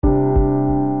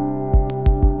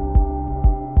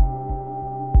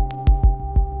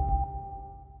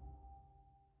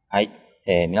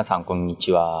皆さんこんに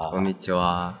ちは。こんにち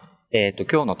は。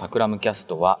今日のタクラムキャス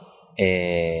トは、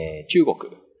中国、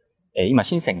今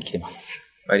深センに来てます。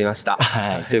わかりました。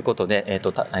はい。ということで、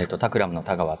タクラムの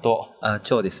田川と、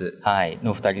張です。はい、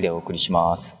の二人でお送りし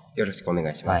ます。よろしくお願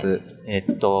いします。はい、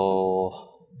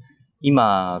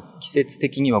今、季節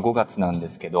的には5月なんで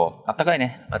すけど、暖かい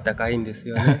ね。暖かいんです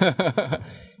よね。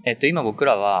今僕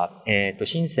らは、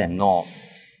深センの、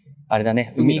あれだ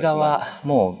ね、海側、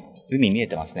もう海見え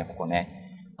てますね、ここね。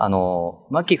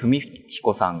牧文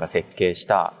彦さんが設計し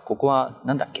た、ここは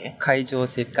なんだっけ？海上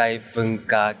世界文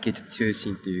化技術中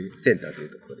心というセンターという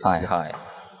ところですね。はいはい。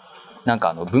なん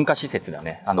か文化施設だ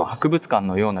ね。博物館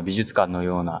のような美術館の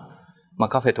ような、まあ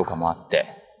カフェとかもあって、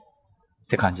っ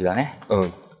て感じだね。う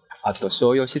ん。あと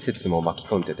商用施設も巻き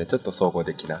込んでて、ちょっと総合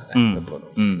的なところで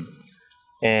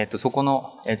す。うん。そこ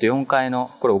の、4階の、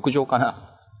これ屋上か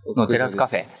なのテラスカ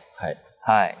フェ。はい。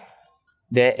はい。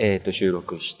で、収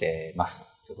録してます。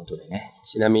ということでね。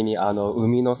ちなみに、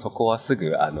海の底はす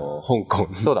ぐ、香港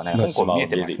のそうだね。香港見え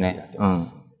てますね。うん。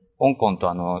香港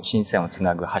と深センをつ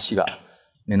なぐ橋が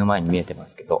目の前に見えてま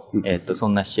すけど、そ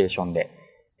んなシチュエーションで、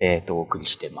お送り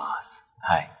してます。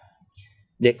はい。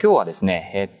で、今日はです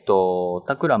ね、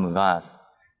タクラムが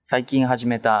最近始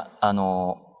めた、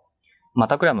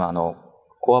タクラムは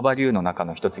コアバリューの中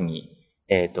の一つに、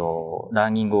ラー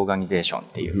ニングオーガニゼーションっ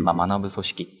ていう、学ぶ組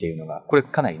織っていうのが、これ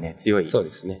かなりね、強い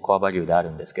コアバリューであ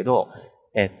るんですけど、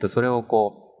それを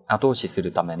こう、後押しす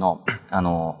るための、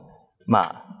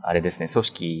あれですね、組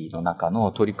織の中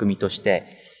の取り組みとして、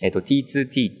T2T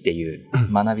っていう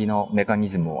学びのメカニ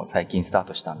ズムを最近スター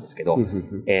トしたんですけど、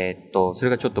そ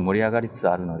れがちょっと盛り上がりつつ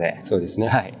あるので、そうですね。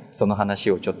はい。その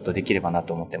話をちょっとできればな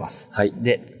と思ってます。はい。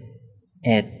で、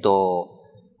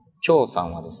張さ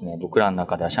んはですね、僕らの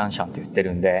中ではシャンシャンと言って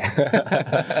るんで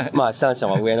まあシャンシャ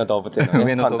ンは上野動物園の、ね、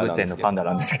上野動物園のパンダ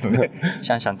なんですけどね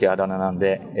シャンシャンっていうあだ名なん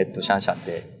で、シャンシャンっ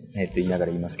て、言いなが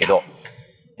ら言いますけど、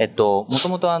もと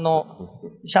もと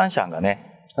シャンシャンが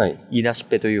ね、はい、言い出しっ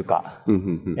ぺというか、っ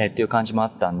ていう感じもあ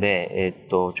ったんで、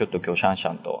ちょっと今日シャンシ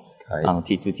ャンと、はい、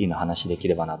T2T の話でき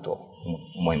ればなと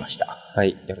思いました。は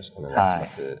い、よろしくお願いしま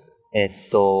す。はい、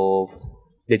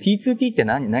で、T2T って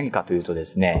何かというとで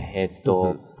すね、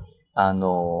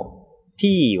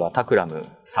T はタクラム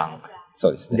さん。そ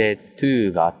うですね。で、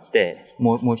2があって、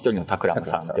もう一人のタクラム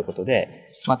さんってこと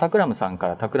で、タクラムさんか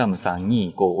らタクラムさん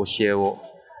に、こう、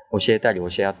教えたり教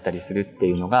え合ったりするって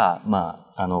いうのが、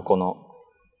この、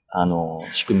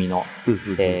仕組みの、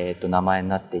名前に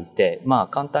なっていて、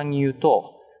簡単に言う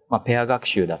と、ペア学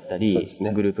習だったり、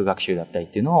ね、グループ学習だったりっ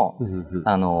ていうのを、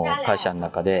会社の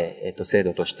中で、制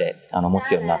度として、持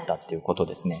つようになったっていうこと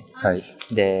ですね。はい。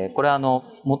で、これ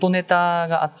元ネタ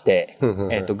があって、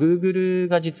Google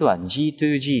が実は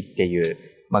G2G っていう、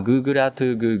Googler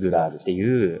to Googler って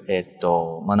いう、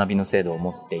学びの制度を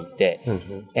持っていて、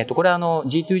これ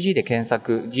G2G で検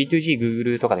索、G2G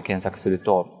Google とかで検索する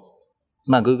と、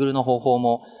Google の方法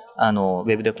も、ウ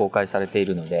ェブで公開されてい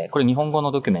るので、これ日本語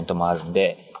のドキュメントもあるん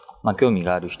で、興味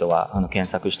がある人は、検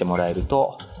索してもらえる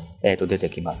と、出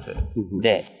てきます。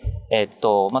で、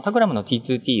タクラムの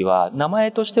T2T は、名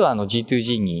前としては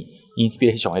G2G にインスピ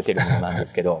レーションを得ているものなんで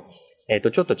すけど、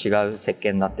ちょっと違う設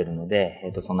計になっているの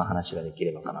で、そんな話ができ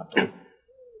ればかなと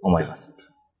思います。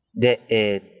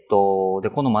で、こ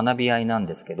の学び合いなん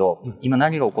ですけど、今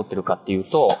何が起こってるかっていう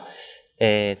と、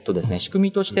ですね、仕組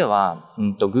みとしては、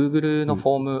Google のフ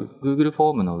ォーム、Google フ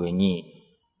ォームの上に、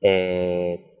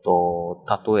例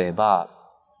えば、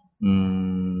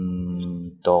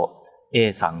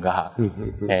A さんが、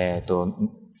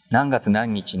何月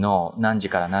何日の何時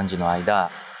から何時の間、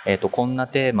こんな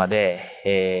テーマ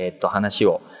で、話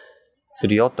をす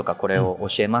るよとか、これを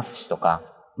教えますとか、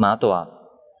あとは、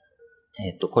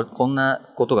こん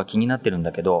なことが気になってるん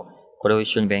だけど、これを一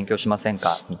緒に勉強しません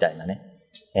かみたいなね、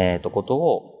こと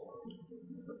を、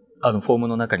フォーム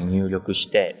の中に入力し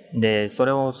て、で、そ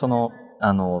れを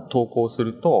投稿す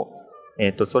ると、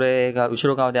それが後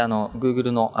ろ側で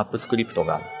Google のアップスクリプト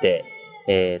があって、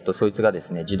そいつがで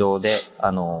すね、自動で、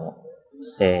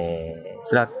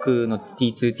Slack の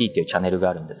T2T っていうチャンネルが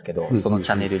あるんですけど、その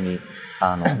チャンネルに、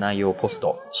内容をポス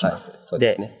トします。はい、そう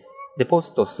ですね。で、ポ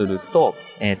ストすると、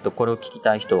これを聞き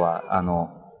たい人は、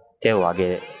手を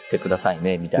挙げてください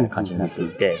ね、みたいな感じになってい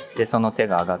て、で、その手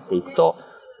が上がっていくと、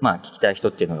聞きたい人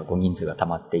っていうのが人数が溜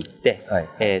まっていって、は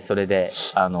い、それで、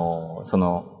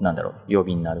曜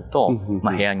日になると、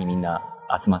部屋にみんな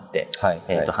集まって、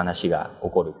話が起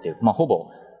こるっていう、ほ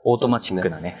ぼオートマチック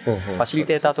なね、ファシリ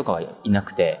テーターとかはいな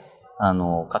くて、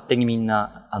勝手にみん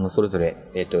な、それぞれ、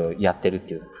やってるっ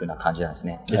ていう風な感じなんです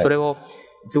ね。で、それを、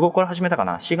いつ頃から始めたか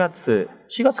な ?4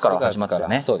 月から始まってたよ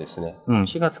ね。そうですね。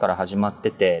4月から始まっ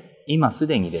てて、今す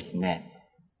でにですね、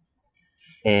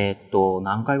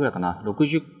何回ぐらいかな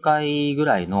 ?60 回ぐ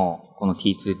らいのこの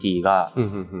T2T が、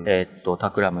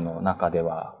タクラムの中で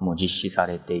はもう実施さ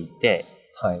れていて、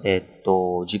はい、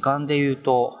時間で言う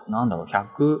と、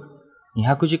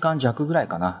200時間弱ぐらい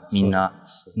かな、みんな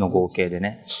の合計で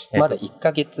ね。まだ1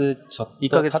ヶ月ちょっ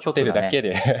と経ってるだけ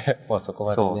で、もうそこ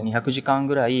までね。そう、200時間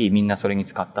ぐらいみんなそれに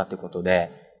使ったってことで、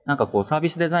なんかこうサービ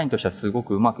スデザインとしてはすご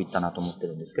くうまくいったなと思って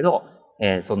るんですけど、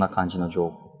そんな感じの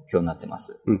状況になってま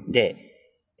す。で、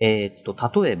例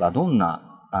えばどん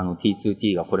な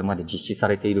T2T がこれまで実施さ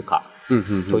れているか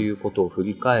ということを振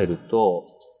り返ると、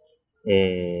シ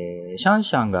ャン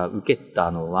シャンが受け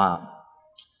たのは、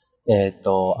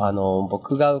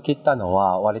僕が受けたの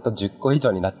は割と10個以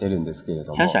上になってるんですけれど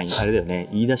も。シャンシャンあれだよね、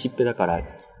言い出しっぺだからいっ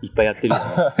ぱいやってるよ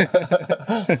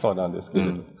ね。そうなんですけれ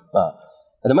ど。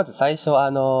まず最初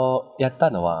やっ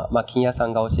たのは、金谷さ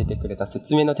んが教えてくれた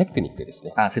説明のテクニックです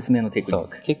ね。説明のテクニッ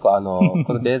ク。そう。結構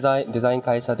このデザイン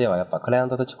会社ではやっぱクライアン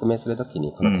トと直面するとき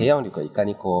に、この提案力をいか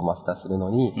にこうマスターする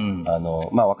のに、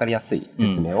わかりやすい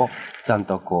説明をちゃん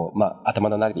とこう、頭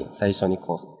の中に最初に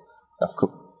こう、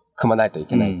組まないとい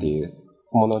けないという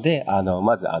もので、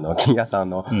まず金谷さ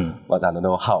んの、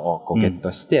ノウハウをこうゲッ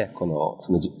トして、そ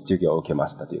の授業を受けま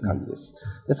したという感じです。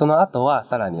で、その後は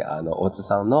さらに大津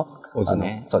さんの、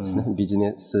そうですね、ビジ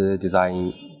ネスデザイン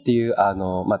っていう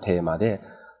テーマで、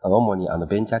主に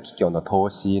ベンチャー企業の投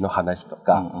資の話と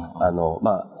か、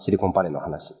シリコンバレーの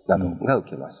話などが受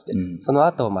けまして、その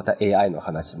後また AI の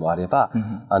話もあれば、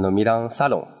ミランサ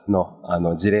ロン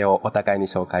の事例をお互いに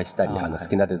紹介したり、好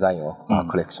きなデザインを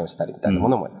コレクションしたりみたいなも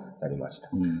のもやりました。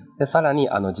で、さらに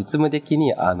実務的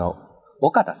に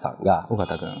岡田さんが、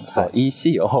そう、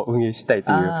EC を運営したい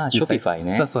という。ショピファイ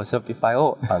ね。そう、ショピファイ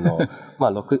を、5、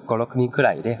6人く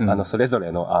らいで、それぞ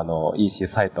れのEC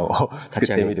サイトを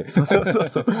作ってみる。そう。っ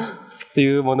て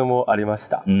いうものもありまし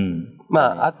た。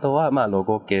あとは、ロ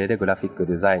ゴ系でグラフィック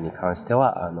デザインに関して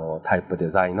は、タイプデ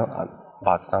ザインの、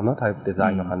バースさんのタイプデザ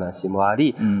インの話もあ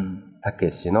り、たけ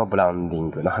しのブランディ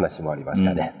ングの話もありまし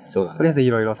たね。とりあえずい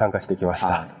ろいろ参加してきまし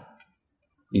た。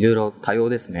いろいろ多様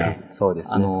ですね。そうで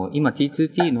すね。今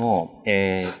T2T の、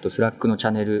スラックのチ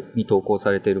ャンネルに投稿さ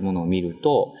れているものを見る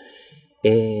と、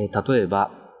例え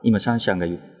ば、今シャンシャンが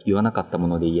言わなかったも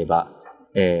ので言えば、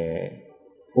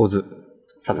オズ、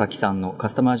佐々木さんのカ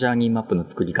スタマージャーニーマップの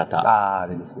作り方。あ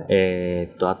れです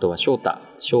ね。あとは翔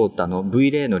太の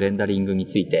V-Ray のレンダリングに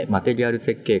ついて、マテリアル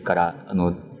設計から、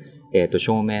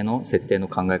照明の設定の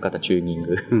考え方チューニン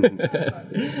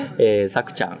グ。さ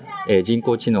くちゃん、人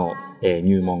工知能、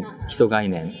入門、基礎概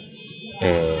念、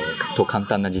と簡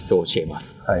単な実装を教えま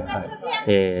す。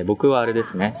僕はあれで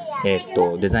すね、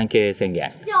デザイン経営宣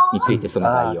言についてその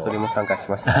概要。それも参加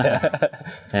しました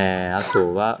ね。あ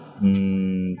とは、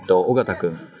尾形く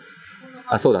ん。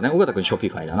そうだね、尾形くんショピ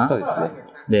ファイだな。そうですね。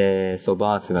で、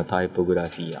バースがタイポグラ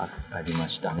フィーありま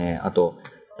したね。あと、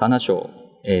タナショー。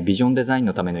ビジョンデザイン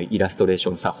のためのイラストレーシ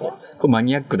ョン作法。これマ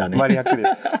ニアックだね。マニアックで。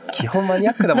基本マニ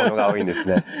アックなものが多いんです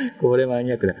ね。これマ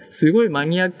ニアックだ。すごいマ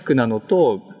ニアックなの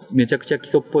と、めちゃくちゃ基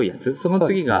礎っぽいやつ。その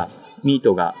次が、ミー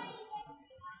トが、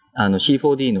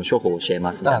C4D の処方を教え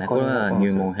ますみたいな。これは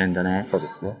入門編だね。そうで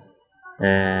すね。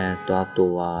あ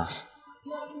とは、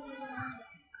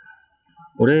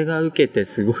俺が受けて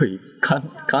すごい簡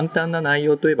単な内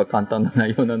容といえば簡単な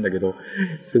内容なんだけど、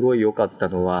すごい良かった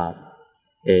のは、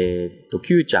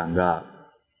Q ちゃんが、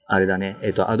あれだね、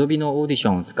Adobe のオーディシ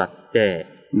ョンを使って、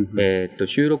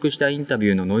収録したインタビ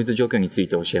ューのノイズ除去につい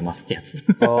て教えますってやつ。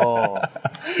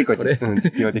結構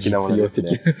実用的なものです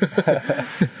ね。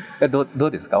ど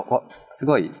うですか？す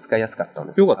ごい使いやすかったん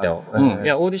ですか？よかったよ。い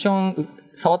や、オーディション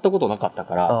触ったことなかった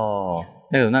から、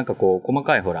だけどなんかこう、細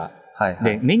かいほら、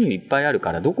で、メニューいっぱいある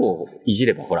から、どこをいじ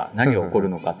ればほら、何が起こる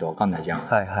のかってわかんないじゃん。だ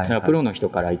からプロの人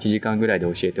から1時間ぐらいで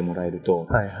教えてもらえると、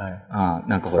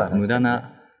なんかほら、無駄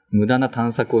な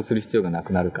探索をする必要がな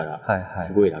くなるから、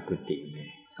すごい楽っていうね。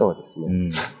そうで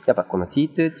すね。やっぱこの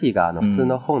T2T が普通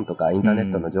の本とかインターネ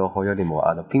ットの情報よりも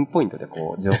ピンポイントで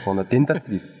こう情報の伝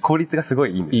達率、効率がすご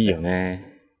いいいんですね。いいよね。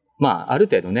ある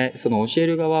程度ね、その教え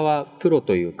る側はプロ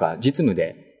というか実務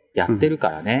でやってるか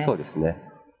らね。そうですね。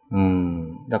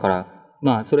だか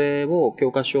ら、それを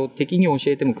教科書的に教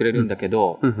えてもくれるんだけ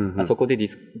ど、そこでディ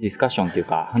スカッションっていう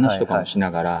か、話とかもし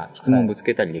ながら質問ぶつ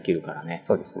けたりできるからね。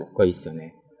そうですね。これいいっすよ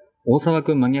ね。大沢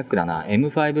くんマニアックだな。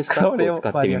M5 スタックを使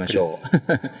ってみましょ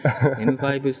う。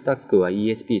M5 スタックは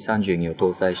ESP32 を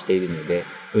搭載しているので、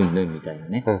みたいな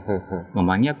ね。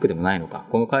マニアックでもないのか。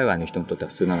この界隈の人にとって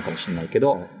は普通なのかもしれないけ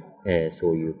ど、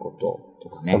そういうこと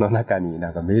とかね。その中に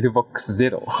なんかメールボックスゼ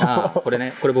ロ。これ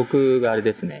ね、これ僕があれ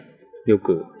ですね。よ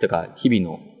く、てか日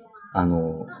々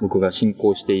の、僕が進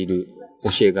行している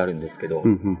教えがあるんですけど、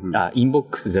インボッ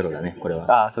クスゼロだね、これ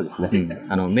は。そうですね。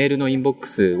メールのインボック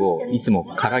スをいつも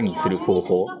空にする方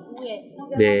法。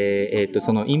で、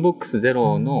そのインボックスゼ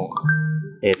ロの、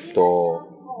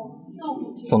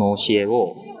その教え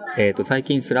を、最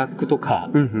近スラックとか、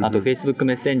あと Facebook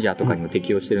メッセンジャーとかにも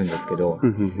適用してるんですけど、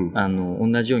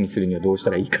同じようにするにはどうし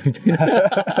たらいいかみたいな。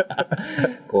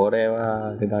これは、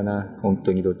あれだな、本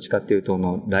当にどっちかっていうと、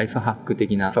ライフハック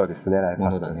的なも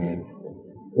のだね。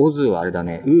オズはあれだ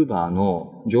ね、ウーバー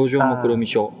の上場目論見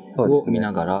書を見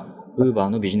ながら、ウーバー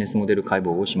のビジネスモデル解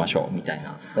剖をしましょうみたい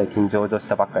な。最近上場し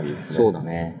たばっかりですね。そうだ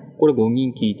ね。これ5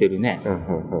人聞いてるね。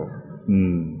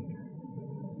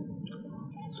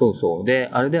そうそう。で、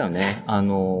あれだよね。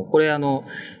これ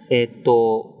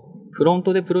フロン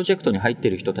トでプロジェクトに入って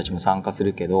る人たちも参加す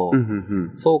るけど、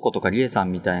倉庫とかリエさ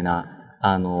んみたいな、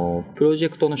プロジェ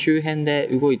クトの周辺で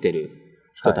動いてる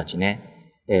人たちね。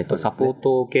サポー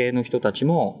ト系の人たち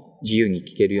も自由に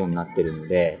聞けるようになってるの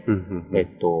で、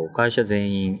会社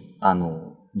全員、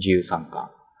自由参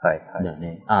加。だよ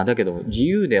ね。だけど、自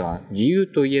由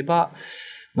といえば、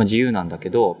自由なんだけ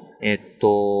ど、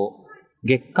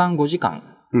月間5時間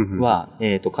は、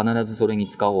必ずそれに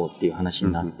使おうっていう話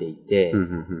になっていて、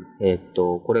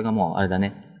これがもう、あれだ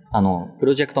ね、プ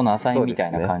ロジェクトのアサインみた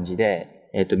いな感じで、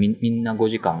みんな5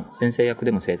時間、先生役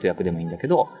でも生徒役でもいいんだけ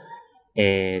ど、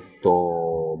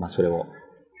それを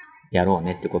やろう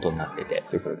ねってことになってて。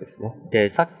ということですね。で、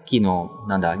さっきの、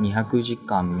200時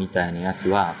間みたいなやつ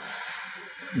は、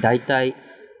だいたい、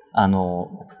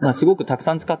すごくたく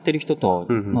さん使ってる人と、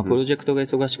プロジェクトが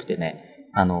忙しくてね、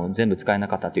全部使えな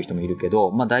かったっていう人もいるけ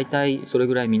ど、だいたいそれ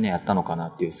ぐらいみんなやったのかな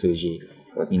っていう数字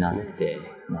になって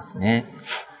ますね。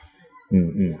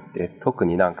で、特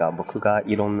になんか僕が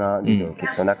いろんな授業を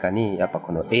聞く中に、やっぱ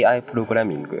この AI プログラ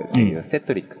ミングっていうセ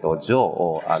トリックとジョー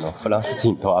を、フランス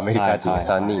人とアメリカ人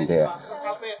3人で、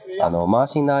マ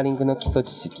シンラーニングの基礎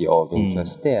知識を勉強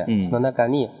して、その中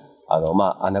に、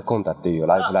アナコンダっていう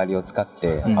ライブラリを使っ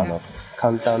て、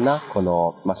簡単なこ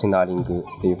のマシンラーニング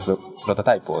っていうプロト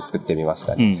タイプを作ってみまし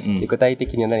たね。で具体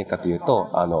的には何かというと、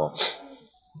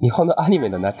日本のアニメ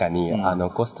の中に、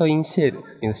ゴストインシェル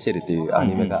っていうア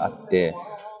ニメがあって、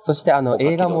そして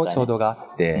映画もちょうどが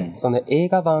あって、その映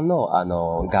画版の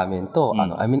画面と、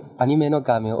アニメの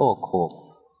画面を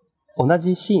同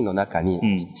じシーンの中に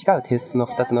違うテストの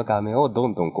2つの画面をど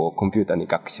んどんコンピューターに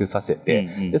学習させて、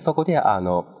でそこで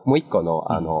もう一個の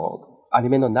アニ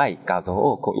メのない画像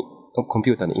をコン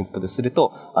ピューターにインプットする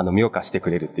と描画してく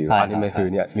れるっていうアニメ風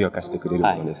に描画してくれる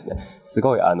ものですね。す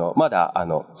ごいまだ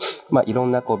いろ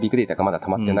んなビッグデータがまだ溜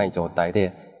まってない状態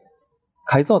で、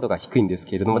解像度が低いんです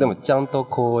けれども、でもちゃんと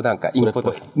なんかインプッ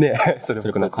トね、それっぽ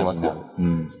くなってますね。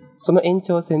その延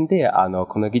長線で、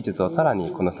この技術をさらに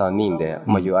この3人で、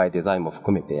UI デザインも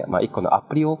含めて、一個のア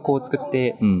プリを作っ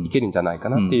ていけるんじゃない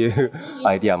かなっていう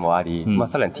アイディアもあり、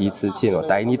さらに T2C の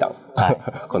第2弾、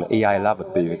この AI ラブ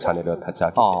っていうチャンネルを立ち上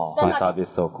げて、このサービ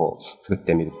スを作っ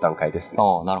てみる段階ですね。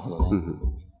なるほどね。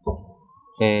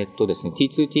ですね、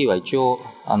T2T は一応、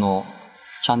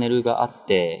チャンネルがあっ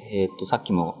て、さっ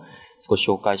きも少し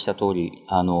紹介した通り、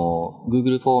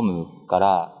Google フォームか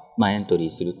ら、エントリー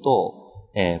すると、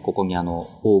ここに応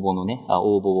募のね、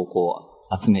応募を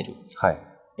集める、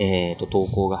投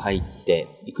稿が入っ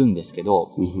ていくんですけ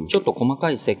ど、ちょっと細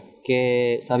かいサ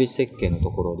ービス設計の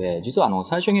ところで、実は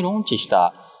最初にローンチし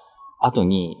た後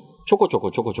に、ちょこちょ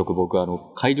こ僕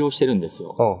改良してるんです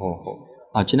よ。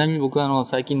ちなみに僕は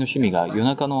最近の趣味が夜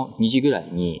中の2時ぐらい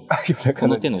に、こ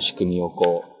の手の仕組みを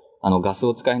ガス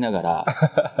を使いながら、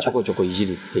ちょこちょこいじ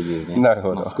るっていうね、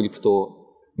スクリプトを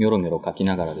ニョロニョロ書き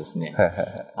ながらですね、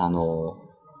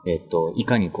い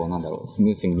かにスム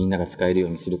ースにみんなが使えるよう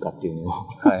にするかっていうのを、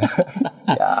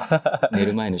寝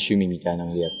る前の趣味みたいな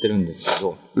のでやってるんですけ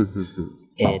ど、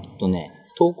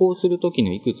投稿するとき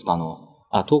のいくつかの、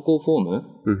投稿フォー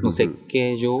ムの設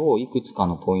計上いくつか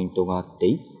のポイントがあって、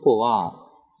1個は、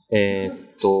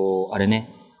あれね、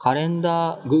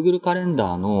Google カレン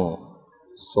ダーの、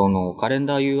そのカレン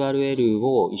ダー URL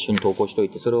を一緒に投稿しておい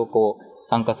て、それを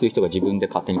参加する人が自分で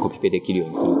勝手にコピペできるよう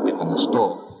にするっていう話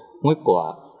と、もう一個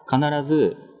は必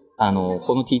ず、こ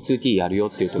の T2T やるよ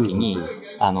っていう時に、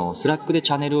スラックで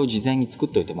チャンネルを事前に作っ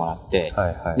といてもらって、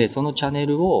で、そのチャンネ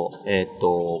ルを、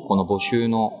この募集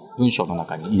の文章の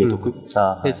中に入れとく。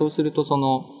で、そうすると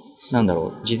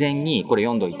事前にこれ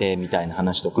読んどいてみたいな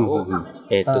話とかを、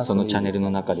そのチャンネルの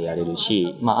中でやれる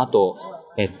し、あと、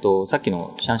さっき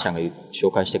のシャンシャンが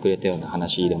紹介してくれたような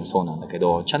話でもそうなんだけ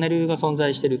ど、チャンネルが存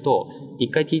在してると、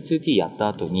一回 T2T やった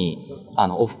後に、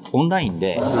オンライン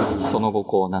で、その後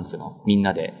こう、なんつうの、みん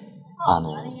なで、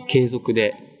継続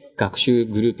で学習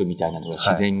グループみたいなのが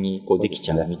自然にこうでき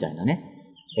ちゃうみたいなね。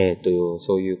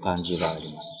そういう感じがあ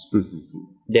ります。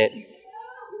で、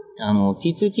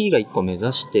T2T が一個目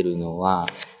指してるのは、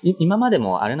今まで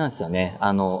もあれなんですよね、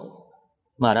ラ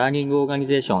ーニングオーガニ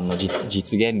ゼーションの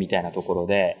実現みたいなところ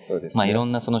で、いろ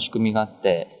んなその仕組みがあっ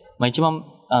て、一番、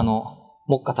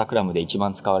目下タクラムで一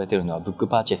番使われているのはブック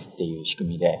パーチェスっていう仕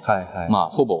組みで、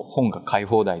ほぼ本が買い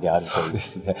放題であるという。そうで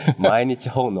すね。毎日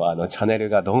本のチャンネル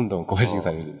がどんどん更新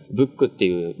されるんです。ブックって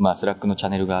いう、スラックのチャ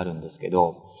ンネルがあるんですけ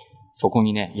ど、そこ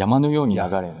にね、山のように流れ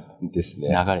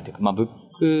ていく。ブ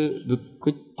ッ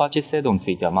クパーチェス制度につ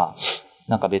いては、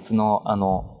なんか別の、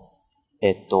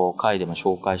回でも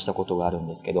紹介したことがあるん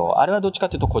ですけど、あれはどっちか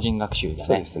というと個人学習だね。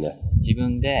そうですね。自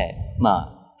分で、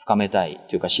深めたい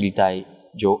というか知りたい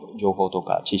情報と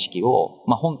か知識を、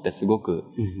本ってすごく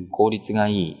効率が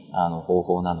いい方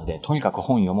法なので、とにかく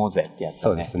本読もうぜってやつだ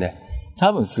ね。そうですね。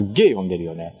多分すっげえ読んでる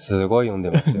よね。すごい読んで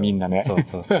ますよ。みんなね。そ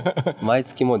う。毎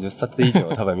月もう10冊以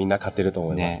上多分みんな買ってると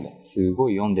思いますね。す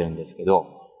ごい読んでるんですけど、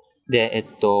で、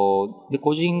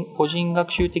個人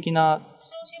学習的な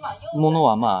もの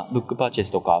はブックパーチェ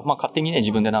スとか、勝手にね、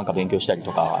自分でなんか勉強したり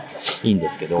とかはいいんで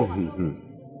すけど、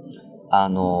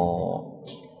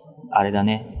あれだ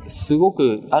ね、すご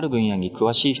くある分野に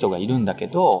詳しい人がいるんだけ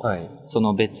ど、そ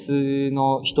の別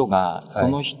の人がそ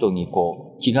の人に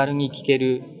こう気軽に聞け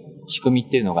る仕組み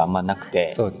っていうのがあんまなく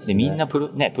て、でみんなプロ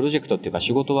ジェクトっていうか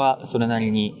仕事はそれな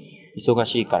りに忙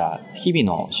しいから日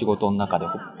々の仕事の中で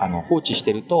放置し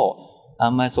てるとあ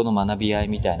んまりその学び合い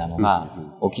みたいなのが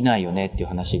起きないよねっていう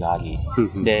話があり、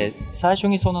で最初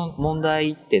にその問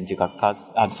題点っていうか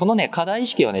そのね課題意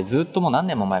識はねずっともう何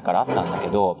年も前からあったんだけ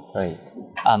ど、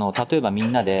例えばみ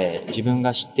んなで自分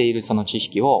が知っているその知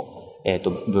識を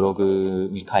ブログ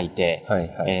に書いて、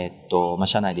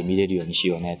社内で見れるようにし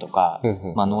ようねとか、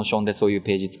ノーションでそういう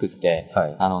ページ作って、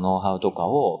ノウハウとか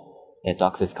を、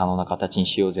アクセス可能な形に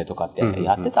しようぜとかって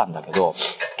やってたんだけど、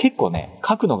結構ね、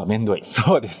書くのがめんどい。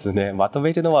そうですね。まと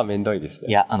めるのはめんどいですね。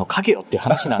いや、書けよって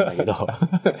話なんだけど、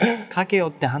書けよ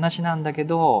って話なんだけ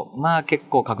ど、結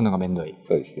構書くのがめんどい。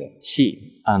そうですね。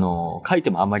し、書いて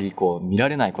もあまりこう見ら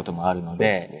れないこともあるの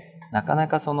で、なかな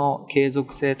かその継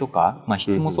続性とか、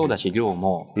質もそうだし量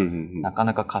もなか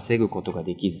なか稼ぐことが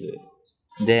できず、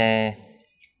で、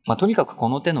とにかくこ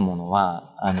の手のもの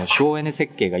は省エネ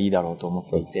設計がいいだろうと思っ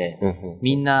ていて、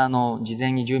みんな事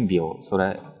前に準備を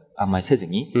あんまりせず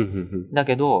に、だ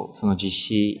けどその実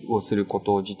施をするこ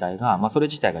と自体が、それ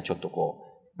自体がちょっとこ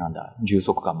う充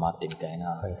足感もあってみたい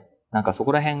な、なんかそ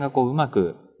こら辺がこううま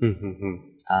く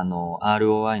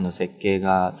ROI の設計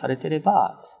がされてれ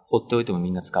ば放っておいても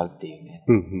みんな使うっていうね。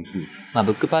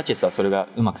ブックパーチェスはそれが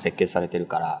うまく設計されてる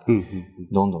から、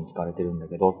どんどん使われてるんだ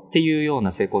けどっていうよう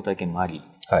な成功体験もあり。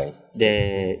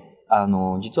で、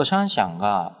実はシャンシャン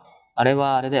が、あれ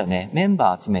はあれだよね、メン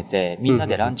バー集めてみんな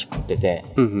でランチ食ってて、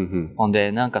ほん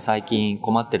でなんか最近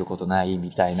困ってることない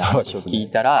みたいな話を聞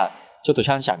いたら、ちょっとシ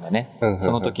ャンシャンがね、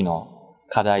その時の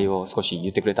課題を少し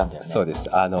言ってくれたんだよね。そうです。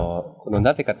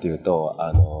なぜかというと、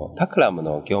タクラム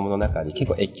の業務の中に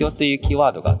結構越境というキー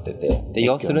ワードがあってて、で、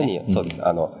要するに、そうです。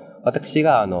私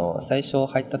が最初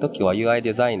入った時は UI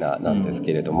デザイナーなんです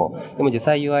けれども、でも実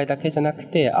際 UI だけじゃなく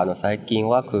て、最近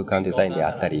は空間デザインで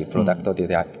あったり、プロダクトデ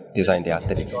ザインであっ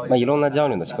たり、いろんなジャン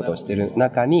ルの仕事をしている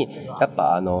中に、やっ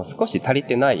ぱ少し足り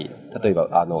てない、例え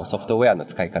ばソフトウェアの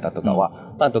使い方とかは、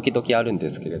ドキドキあるんで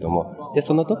すけれども、で、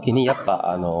その時にやっ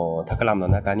ぱタクラムの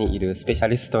中にいるスペシャ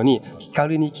リストに気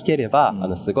軽に聞ければ、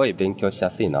すごい勉強しや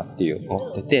すいなっていう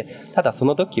思ってて、ただそ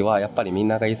の時はやっぱりみん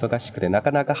なが忙しくてな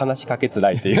かなか話しかけづ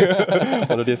らいっていう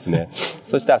ものですね。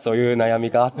そしたらそういう悩み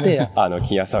があって、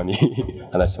金谷さんに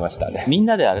話しましたね。みん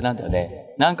なであれなんだよね。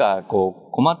なんかこ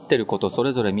う困ってることそ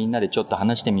れぞれみんなでちょっと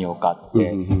話してみようかっ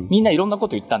て、みんないろんなこ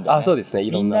と言ったんだよね。そうですね。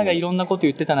みんながいろんなこと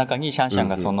言ってた中にシャンシャン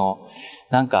が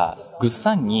なんかぐっ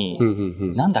さんに、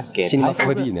なんだっけ、シナマ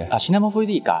 4D ね。シナマ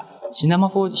 4D か。シナマ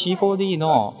C4D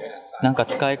のなんか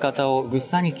使い方をぐっ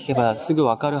さんに聞けばすぐ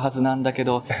わかるはずなんだけ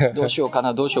ど、どうしようか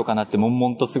なって悶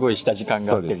々とすごいした時間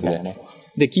があってみたいなね。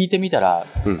で、聞いてみたら、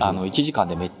1時間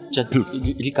でめっちゃ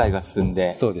理解が進ん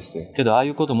で、そうですね。けど、ああい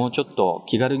うこともうちょっと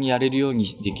気軽にやれるように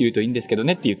できるといいんですけど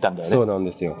ねって言ったんだよね。そうなん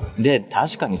ですよ。で、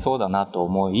確かにそうだなと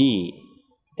思い、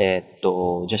じ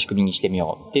ゃあ仕組みにしてみ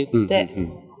ようって言って、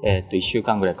1週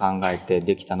間ぐらい考えて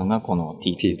できたのがこの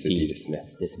T2T で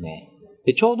すね。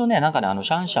で、ちょうどね、なんかね、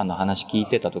シャンシャンの話聞い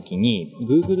てたときに、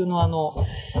Google の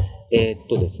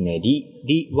ですね、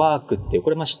リワークっていう、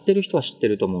これ知ってる人は知って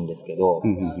ると思うんですけど、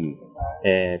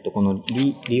この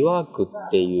リワークっ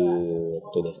ていう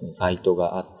ですね、サイト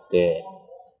があって、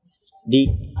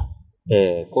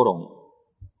コロ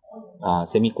ン、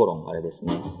セミコロン、あれです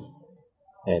ね。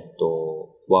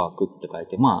ワークって書い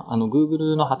て、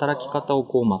Google の働き方を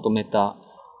こうまとめた、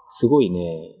すごい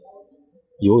ね、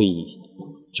良い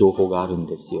情報があるん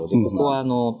ですよ。で、ここは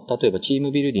例えばチー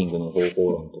ムビルディングの方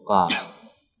法論とか、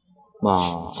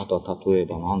あとは例え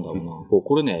ばなんだろうな、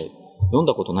これね、読ん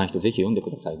だことない人ぜひ読んでく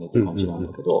ださいねって感じなん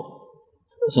だけど、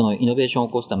そのイノベーションを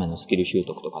起こすためのスキル習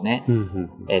得とかね、チ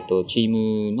ー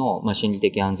ムの、心理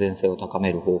的安全性を高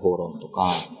める方法論と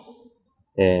か、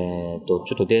ちょっ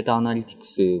とデータアナリティク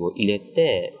スを入れ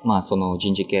て、その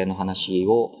人事系の話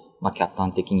を、客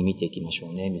観的に見ていきましょ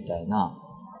うね、みたいな、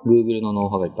Google のノウ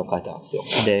ハウがいっぱい書いてあるんですよ。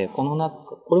で、こ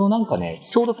れをなんかね、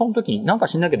ちょうどその時になんか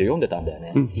知んないけど読んでたんだよ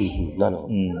ね。なるほ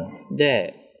ど。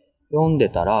で、読んで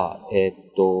たら、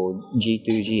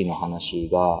G2G の話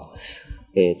が、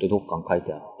どっかに書い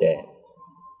てあって、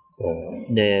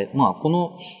で、こ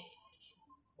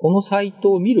のサイ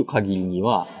トを見る限りに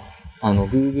は、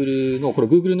Google の、これ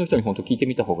Google の人に本当聞いて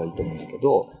みた方がいいと思うんだけ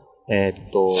ど、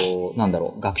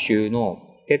学習の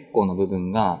結構な部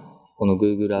分が、この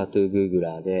Googler to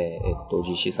Googler で、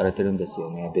実施されてるんですよ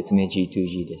ね。別名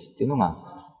G2G ですっていうのが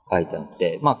書いてあっ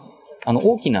て、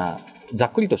大きな、ざ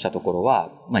っくりとしたところは、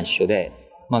一緒で、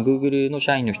Google の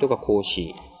社員の人が講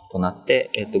師となって、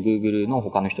Google の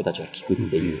他の人たちが聞くっ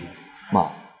ていう、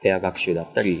ペア学習だ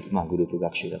ったり、グループ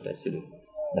学習だったりするん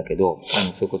だけど、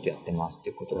そういうことやってますって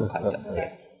いうことが書いてあっ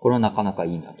て、これはなかなか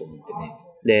いいなと思ってね。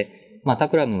で、タ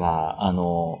クラムは、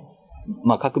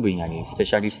各分野にスペ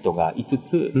シャリストが5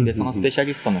つ、で、そのスペシャ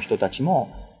リストの人たちも、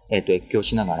越境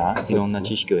しながら、いろんな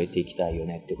知識を得ていきたいよ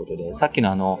ねっていうことで、さっき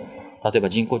の例えば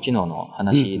人工知能の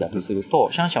話だとする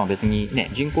と、シャンシャンは別に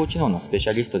ね、人工知能のスペシ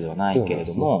ャリストではないけれ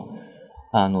ども、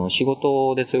仕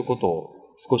事でそういうことを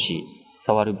少し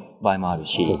触る場合もある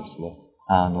し、そうですね。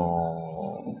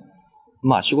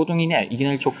仕事にね、いき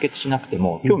なり直結しなくて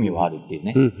も興味はあるっていう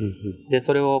ね。で、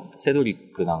それをセドリッ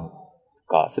クは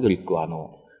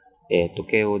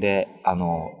慶応で、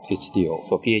PhD を。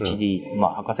そう、PhD、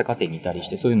博士課程にいたりし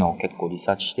て、そういうのを結構リ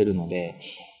サーチしてるので、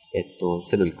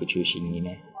セドリック中心に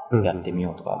ね、やってみ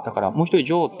ようとか。だから、もう一人、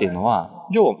ジョーっていうのは、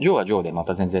ジョーはジョーでま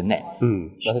た全然ね、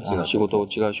違う仕事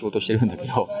してるんだけ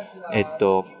ど、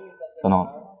その、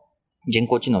人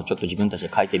工知能をちょっと自分たち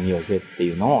で書いてみようぜって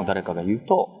いうのを誰かが言う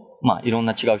と、いろん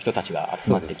な違う人たちが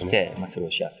集まってきて、それを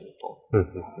シェアすると。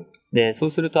で、そう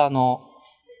すると、なん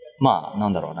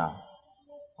だろうな。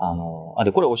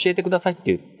で、これ教えてくださいって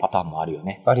いうパターンもあるよ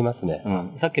ね。ありますね。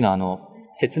さっきの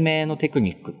説明のテク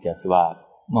ニックってやつは、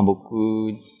僕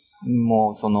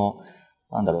も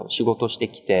仕事して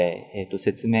きて、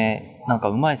説明、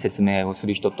うまい説明をす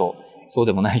る人と、そう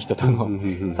でもない人との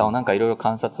差をいろいろ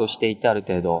観察をしていて、ある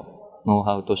程度、ノウ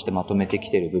ハウとしてまとめてき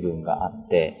てる部分があっ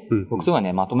て、僕すごい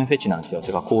ね、まとめフェチなんですよ。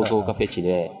てか構造化フェチ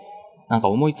で、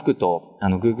思いつくと、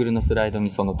Google のスライド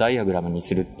にそのダイアグラムに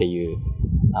するっていう、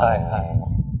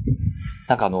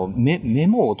メ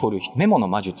モを取る、メモの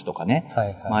魔術とかね、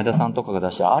前田さんとかが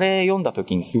出して、あれ読んだ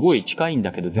時にすごい近いん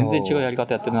だけど、全然違うやり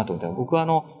方やってるなと思って、僕は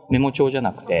メモ帳じゃ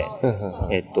なくて、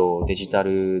デジタ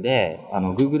ルで、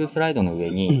Google スライドの上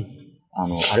に、あ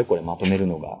れこれまとめる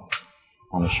のが、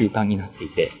習慣になってい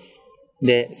て、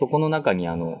で、そこの中に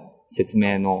説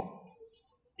明の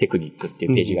テクニックってい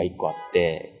うページが1個あっ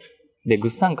て、で、グ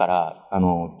ッサンから、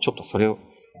ちょっとそれを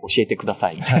教えてくだ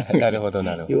さいみたいな。なるほど、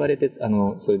なるほど。言われて、そ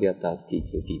れでやった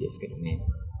T2T ですけどね。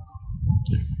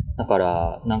だか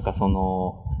ら、なん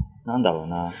だろう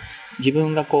な。自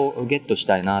分がゲットし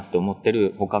たいなって思って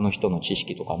る他の人の知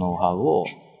識とかノウハウを、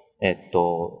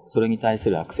それに対す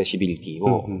るアクセシビリティ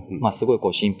を、すご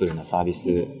いシンプルなサービ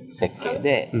ス設計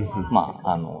で、組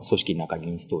織の中に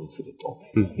インストールすると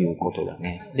いうことだ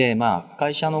ね。で、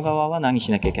会社の側は何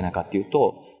しなきゃいけないかっていう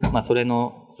と、それ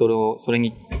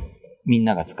にみん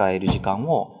なが使える時間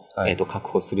を、確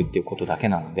保するっていうことだけ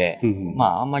なので、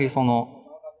あんまり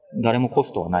誰もコ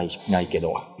ストはないけ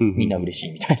ど、みんな嬉し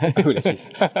いみたいな、嬉しい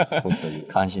本当に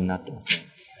感じになってますね。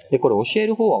で、これ教え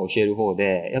る方は教える方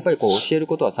で、やっぱり教える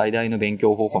ことは最大の勉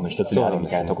強方法の一つであるみ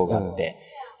たいなところがあって、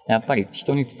やっぱり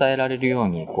人に伝えられるよう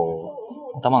に、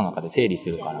頭の中で整理す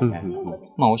るからね。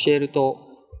教えると、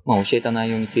教えた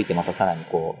内容についてまたさらに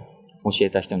教え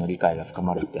た人の理解が深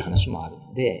まるって話もある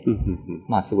ので、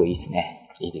すごいいいですね。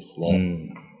いいですね。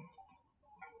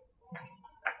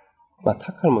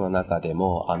タカルムの中で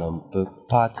も、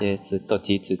パーチェイスと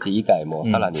T2T 以外も、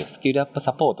さらにスキルアップ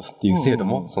サポートっていう制度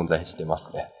も存在してま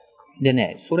すね。で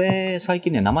ね、それ最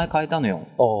近ね、名前変えたのよ。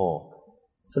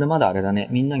それまだあれだね、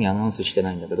みんなにアナウンスして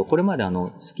ないんだけど、これまで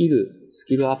スキル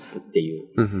アップっていう、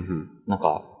なん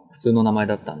か普通の名前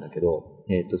だったんだけど、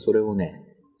それをね、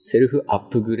セルフアッ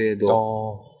プグレード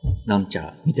なんちゃ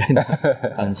らみたいな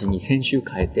感じに先週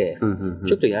変えて、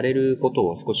ちょっとやれること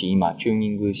を少し今チューニ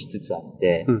ングしつつあっ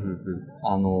て、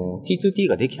T2T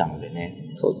ができたので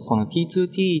ね、この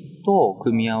T2T と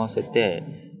組み合わせて、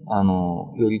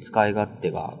より使い勝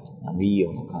手がいいよ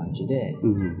うな感じで、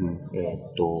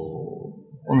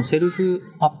このセルフ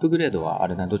アップグレードはあ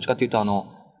れだ、どっちかというと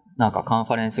なんかカン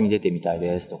ファレンスに出てみたい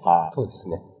ですとか、そうです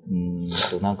ね。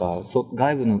なんか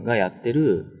外部のがやって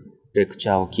るレクチ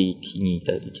ャーを聞きに行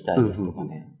きたいですとか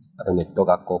ね。あとネット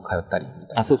学校通ったりみ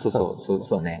たいな。そ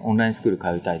うね。オンラインスクール通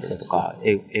いたいですとか、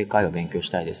英会話勉強し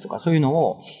たいですとか、そういうの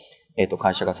を、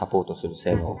会社がサポートする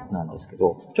制度なんですけ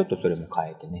ど、ちょっとそれも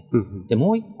変えてね。で、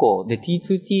もう一個、で、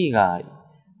T2T が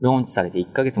ローンチされて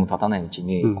1ヶ月も経たないうち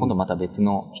に、今度また別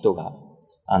の人が、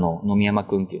野見山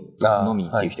くんっていう、野見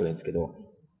っていう人がいるんですけど、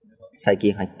最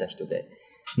近入った人で、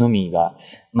のみが、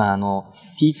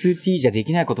T2T じゃで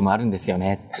きないこともあるんですよ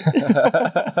ね。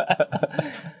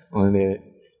で、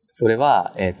それ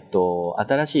は、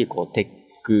新しいテッ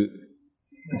ク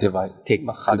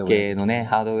系のね、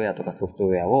ハードウェアとかソフト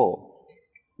ウェアを、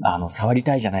触り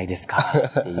たいじゃないですか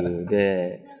っていう。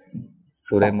で、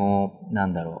それも、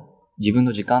自分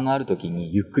の時間のある時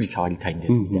にゆっくり触りたいんで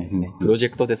すみたいなね。プロジ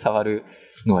ェクトで触る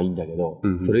のはいいんだけど、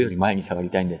それより前に触り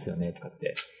たいんですよね、とかっ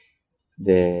て。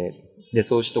で、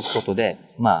そうしとくことで、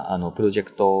プロジェ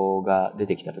クトが出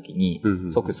てきたときに、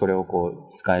即それを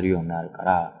使えるようになるか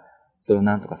ら、それを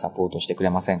なんとかサポートしてくれ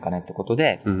ませんかねってこと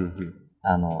で、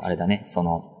あれだね、そう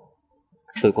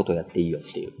いうことをやっていいよ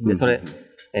っていう。で、それ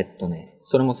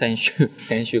も先週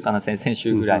かな、先々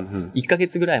週ぐらい、1ヶ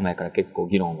月ぐらい前から結構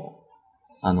議論を、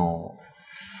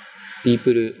ピー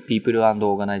プル&オ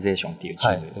ーガナイゼーションっていうチ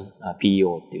ーム、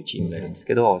PO っていうチームがいるんです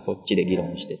けど、そっちで議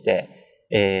論してて、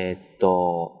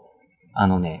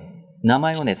名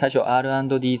前をね、最初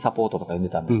R&D サポートとか呼んで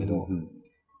たんだけど、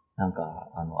なんか、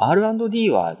R&D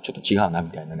はちょっと違うなみ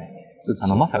たいなね。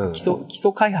まさか基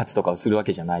礎開発とかをするわ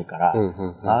けじゃないから、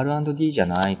R&D じゃ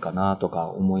ないかなとか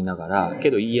思いながら、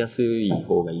けど言いやすい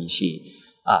方がいいし、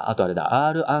あとあれだ、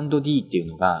R&D っていう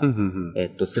のが、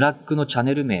スラックのチャン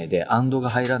ネル名で and が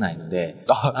入らないので、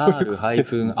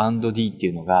R-&D って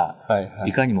いうのが、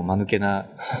いかにも間抜けな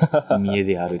意味合い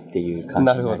であるっていう感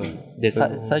じになり。で、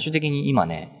最終的に今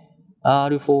ね、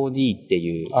R4D って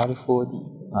いう、R4D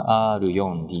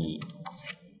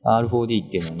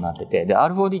っていうのになってて、で、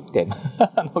R4D って、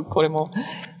これも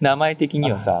名前的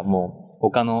にはさ、もう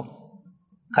他の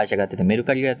会社がやってて、メル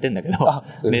カリがやってんだけど、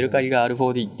メルカリが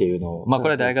R4D っていうのを、こ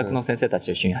れは大学の先生たち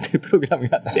と一緒にやってるプログラム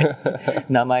があって、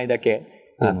名前だけ、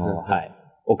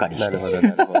お借りして、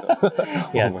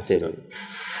やってる。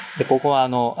で、ここは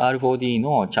R4D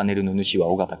のチャンネルの主は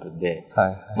尾形くんで、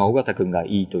尾形くんが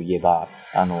いいと言えば、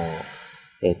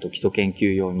基礎研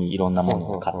究用にいろんなも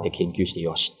のを買って研究して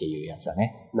よしっていうやつだ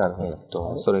ね。なるほ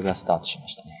ど。それがスタートしま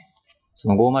したね。そ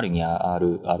の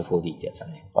 502R4D ってやつだ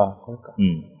ね。これか。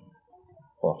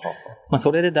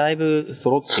それでだいぶ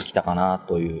揃ってきたかな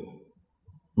という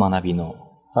学びの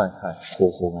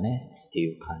方法がね、って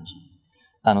いう感じ。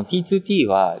T2T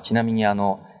は、ちなみに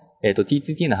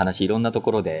T2T の話いろんなと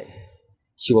ころで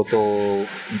仕事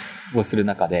をする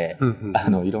中で、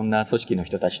いろんな組織の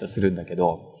人たちとするんだけ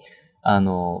ど、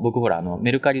僕ほら、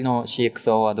メルカリの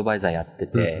CXO アドバイザーやって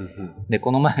て、で、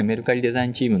この前メルカリデザイ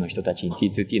ンチームの人たちに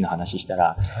T2T の話した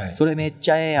ら、それめっ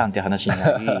ちゃええやんって話に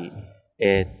なり、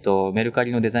メルカ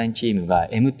リのデザインチームが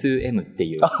M2M って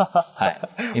いう、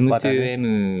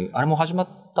M2M、あれも始まっ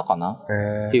たかな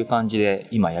っていう感じで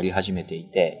今やり始めてい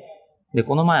て、で、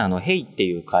この前ヘイって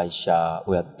いう会社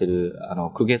をやってる、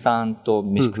公家さんと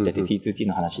飯食ってて T2T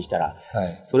の話したら、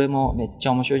それもめっち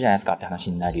ゃ面白いじゃないですかって話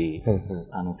になり、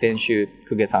先週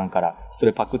公家さんから、そ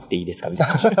れパクっていいですかみたい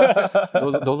な話。ど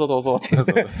うぞって。で、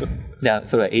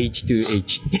それは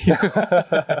H2H っていう。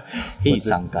ヘイ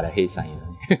さんからヘイさんへのね。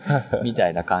みた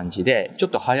いな感じで、ちょっ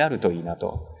と流行るといいな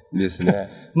と。ですね。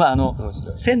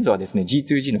先祖はですね、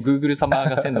G2G の Google 様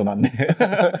が先祖なんで、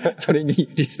それに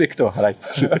リスペクトを払いつ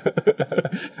つ。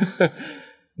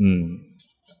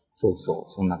そう、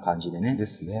そんな感じでね。で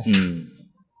すね。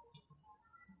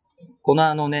この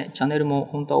チャンネルも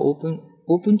本当はオープ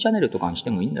ンチャンネルとかにして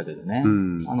もいいんだけどね。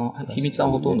秘密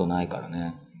はほとんどないから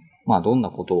ね。どんな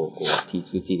ことを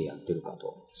T2T でやってるか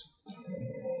と。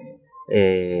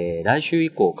来週以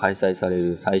降開催され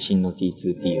る最新の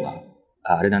T2T は、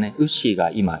あれだね、ウッシー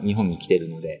が今日本に来てる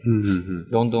ので、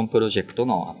ロンドンプロジェクト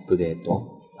のアップデー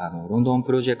ト、ロンド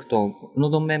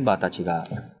ンメンバーたちが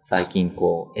最近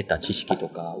こう得た知識と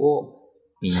かを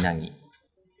みんなに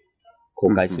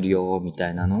公開するよみた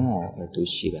いなのを、ウッ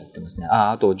シーがやってますね。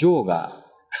あとジョーが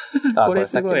これ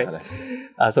すごい、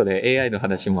そうね、AI の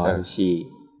話もあるし、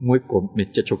もう一個めっ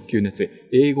ちゃ直球のやつ、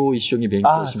英語を一緒に勉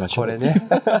強しましょう。これね。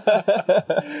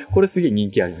これすげえ人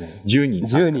気あるね。10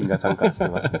人が参加して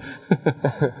ます。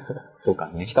とか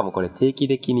ね。しかもこれ定期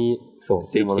的に。そ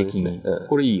う、定期的に。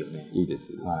これいいよね。いいです。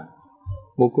はい。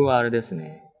僕はあれです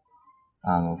ね。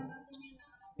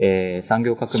産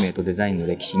業革命とデザインの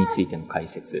歴史についての解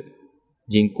説。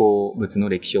人工物の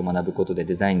歴史を学ぶことで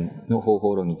デザインの方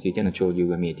法論についての潮流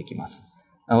が見えてきます。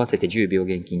合わせて10秒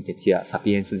現近鉄やサ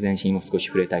ピエンス全身を少し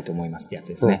触れたいと思いますってやつ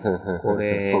ですね。こ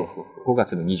れ、5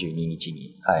月の22日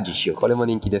に実施予定です。これも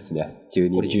人気ですね。12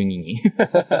人。これ12人。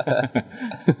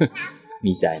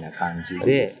みたいな感じ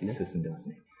で進んでます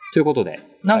ね。ということで、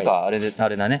なんかあれ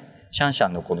だね、シャンシャ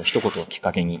ンのこの一言をきっ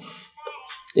かけに、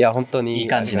いや、本当にいい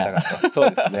感じな、そう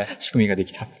ですね。仕組みがで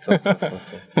きた。そう。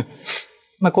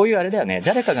まあこういうあれだよね、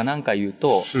誰かが何か言う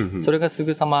と、それがす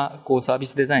ぐさまこうサービ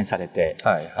スデザインされて、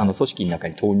組織の中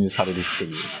に投入されるって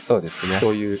いう、そうですね。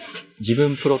そういう自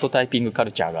分プロトタイピングカ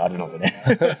ルチャーがあるのでね、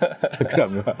タクラ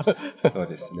ムは。そう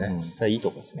ですね。それいい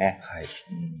とこですね。はい。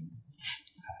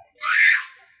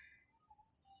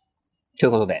とい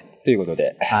うことで、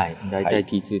はい。だいたい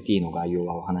T2T の概要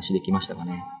はお話しできましたか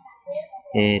ね。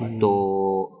今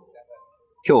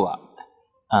日は、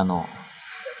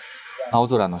青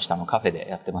空の下のカフェで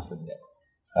やってますんで、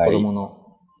子供の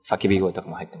叫び声とか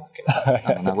も入ってますけど、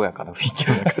和やかな雰囲気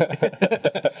の中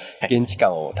で。現地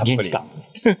感をたっぷり伝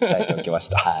えておきまし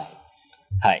た。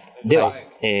はい。では、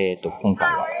今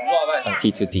回は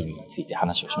T2T について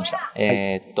話をしました。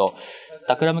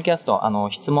タクラムキャスト、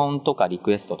質問とかリ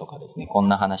クエストとかですね、こん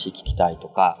な話聞きたいと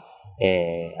か、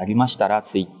ありましたら、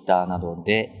ツイッターなど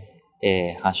で、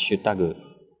ハッシュタグ、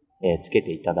つけ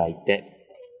ていただいて、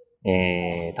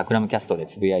タクラムキャストで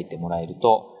つぶやいてもらえる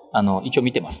と、一応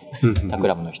見てます。タク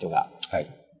ラムの人が。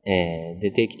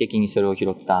で、定期的にそれを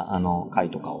拾った、回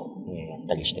とかを、やっ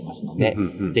たりしてますので、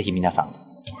ぜひ皆さん、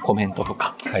コメントと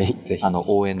か、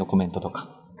応援のコメントと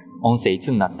か、音声い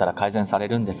つになったら改善され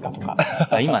るんですかとか、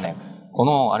今ね、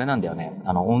あれなんだよね、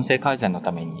音声改善の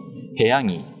ために、部屋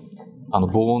に、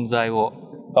防音材を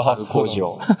貼る工事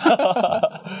を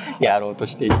やろうと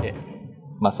していて、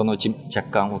まあそのうち若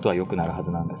干音は良くなるは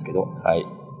ずなんですけど、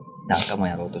なんかも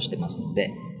やろうとしてますので、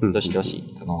どしどし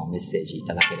メッセージい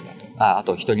ただければと。あ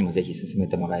と人にもぜひ進め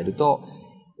てもらえると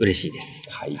嬉しいです。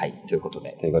ということ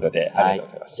で。ありがとうご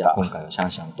ざいました。じゃあ今回はシャ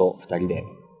ンシャンと2人で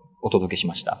お届けし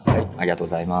ました。ありがとう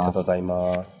ございます。ありがとうござい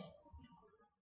ます。